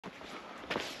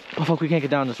Oh fuck, we can't get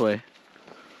down this way.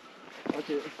 Watch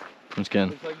it. I'm just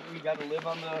kidding. It's like we gotta live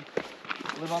on the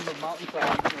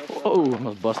mountainside. You know, Oh, I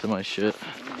almost busted my shit.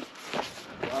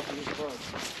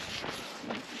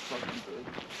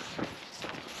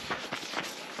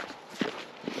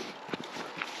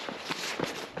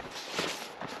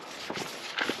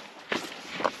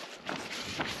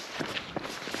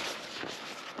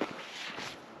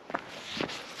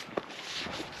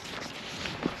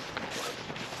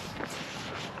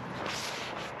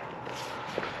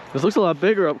 This looks a lot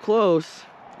bigger up close.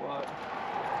 What?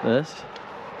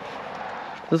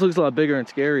 This looks a lot bigger and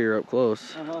scarier up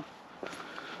close. Uh-huh.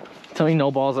 Tell me no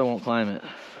balls, I won't climb it.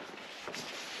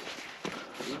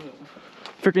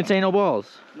 Freaking say no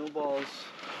balls. No balls.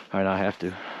 Alright, I have to.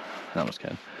 No, I'm just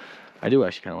kidding. I do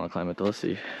actually kind of want to climb it though. Let's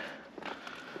see.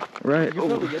 Right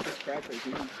over, get this crack right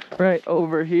here. Right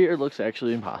over here looks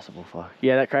actually impossible. Fuck.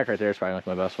 Yeah, that crack right there is probably like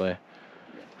my best way.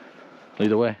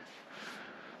 Either way.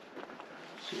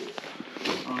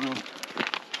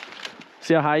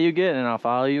 See how high you get and I'll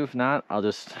follow you. If not, I'll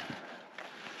just...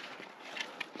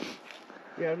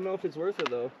 Yeah, I don't know if it's worth it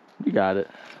though. You got it.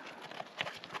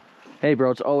 Hey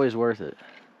bro, it's always worth it.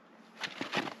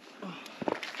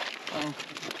 Oh.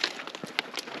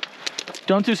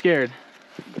 Don't too scared.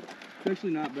 It's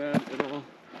actually not bad at all.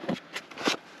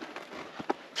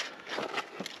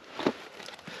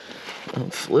 Oh,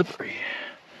 it's slippery.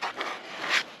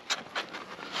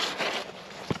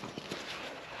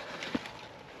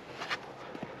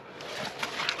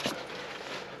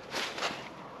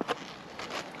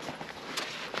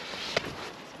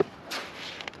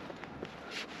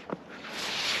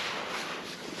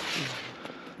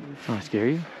 Oh, I scare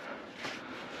you?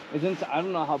 I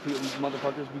don't know how these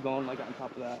motherfuckers be going like on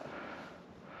top of that.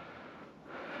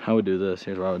 I would do this.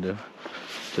 Here's what I would do.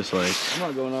 Just like... I'm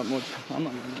not going up much. I'm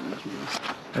not going up much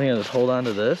either. I think I'll just hold on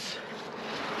to this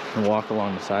and walk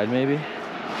along the side maybe.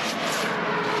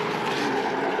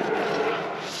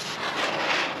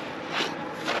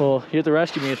 Well, you have to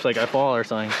rescue me if like I fall or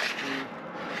something.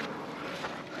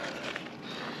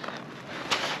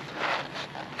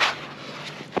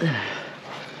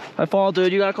 If I fall,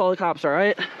 dude, you gotta call the cops,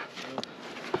 alright?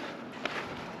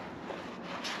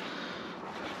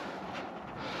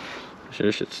 Shit,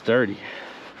 this shit's sturdy.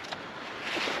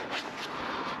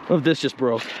 What if this just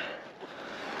broke?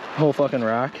 Whole fucking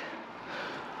rock.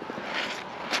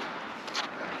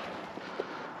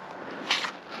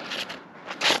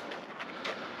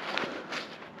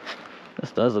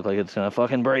 This does look like it's gonna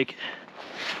fucking break.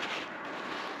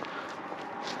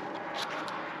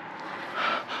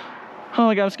 Oh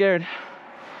my god, I'm scared.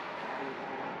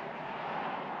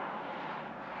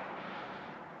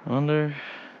 I wonder.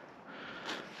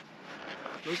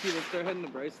 Look, they're heading to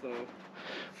Bryce though.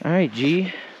 Alright,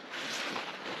 G.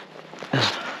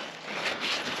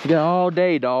 You got all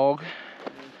day, dog.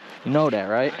 You know that,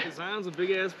 right? Zion's a big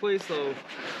ass place though.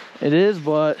 It is,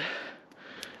 but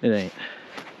it ain't.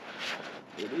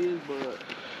 It is, but...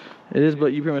 It is,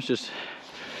 but you pretty much just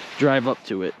drive up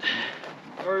to it.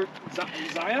 Or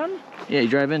Zion? Yeah, you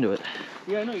drive into it.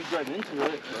 Yeah, I know you drive into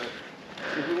it, but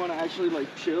if you want to actually like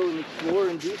chill and explore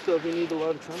and do stuff, you need a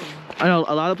lot of time. I know,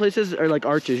 a lot of places are like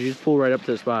arches. You just pull right up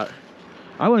to the spot.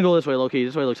 I wouldn't go this way, low-key.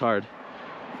 This way looks hard.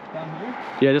 Down here?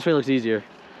 Yeah, this way looks easier.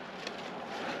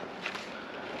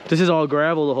 This is all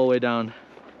gravel the whole way down.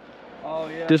 Oh,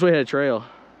 yeah. This way had a trail.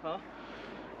 Huh?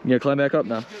 You gotta climb back up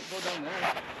now. Go down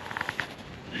there.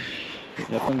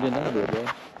 Have fun getting out of there, bro.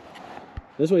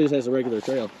 This way just has a regular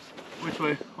trail. Which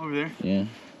way? Over there? Yeah.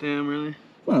 Damn, really?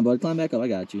 Come on, bud. Climb back up. I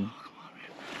got you. Oh, come on, man.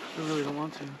 I really don't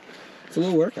want to. It's a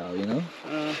little workout, you know?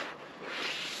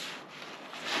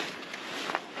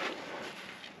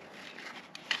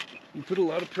 You put a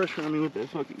lot of pressure on me with that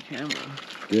fucking camera.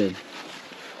 Good.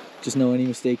 Just know any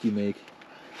mistake you make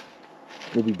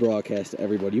will be broadcast to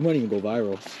everybody. You might even go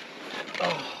viral.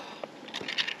 Oh.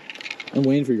 I'm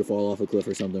waiting for you to fall off a cliff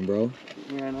or something, bro.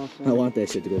 Yeah, I know. I want that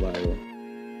shit to go viral.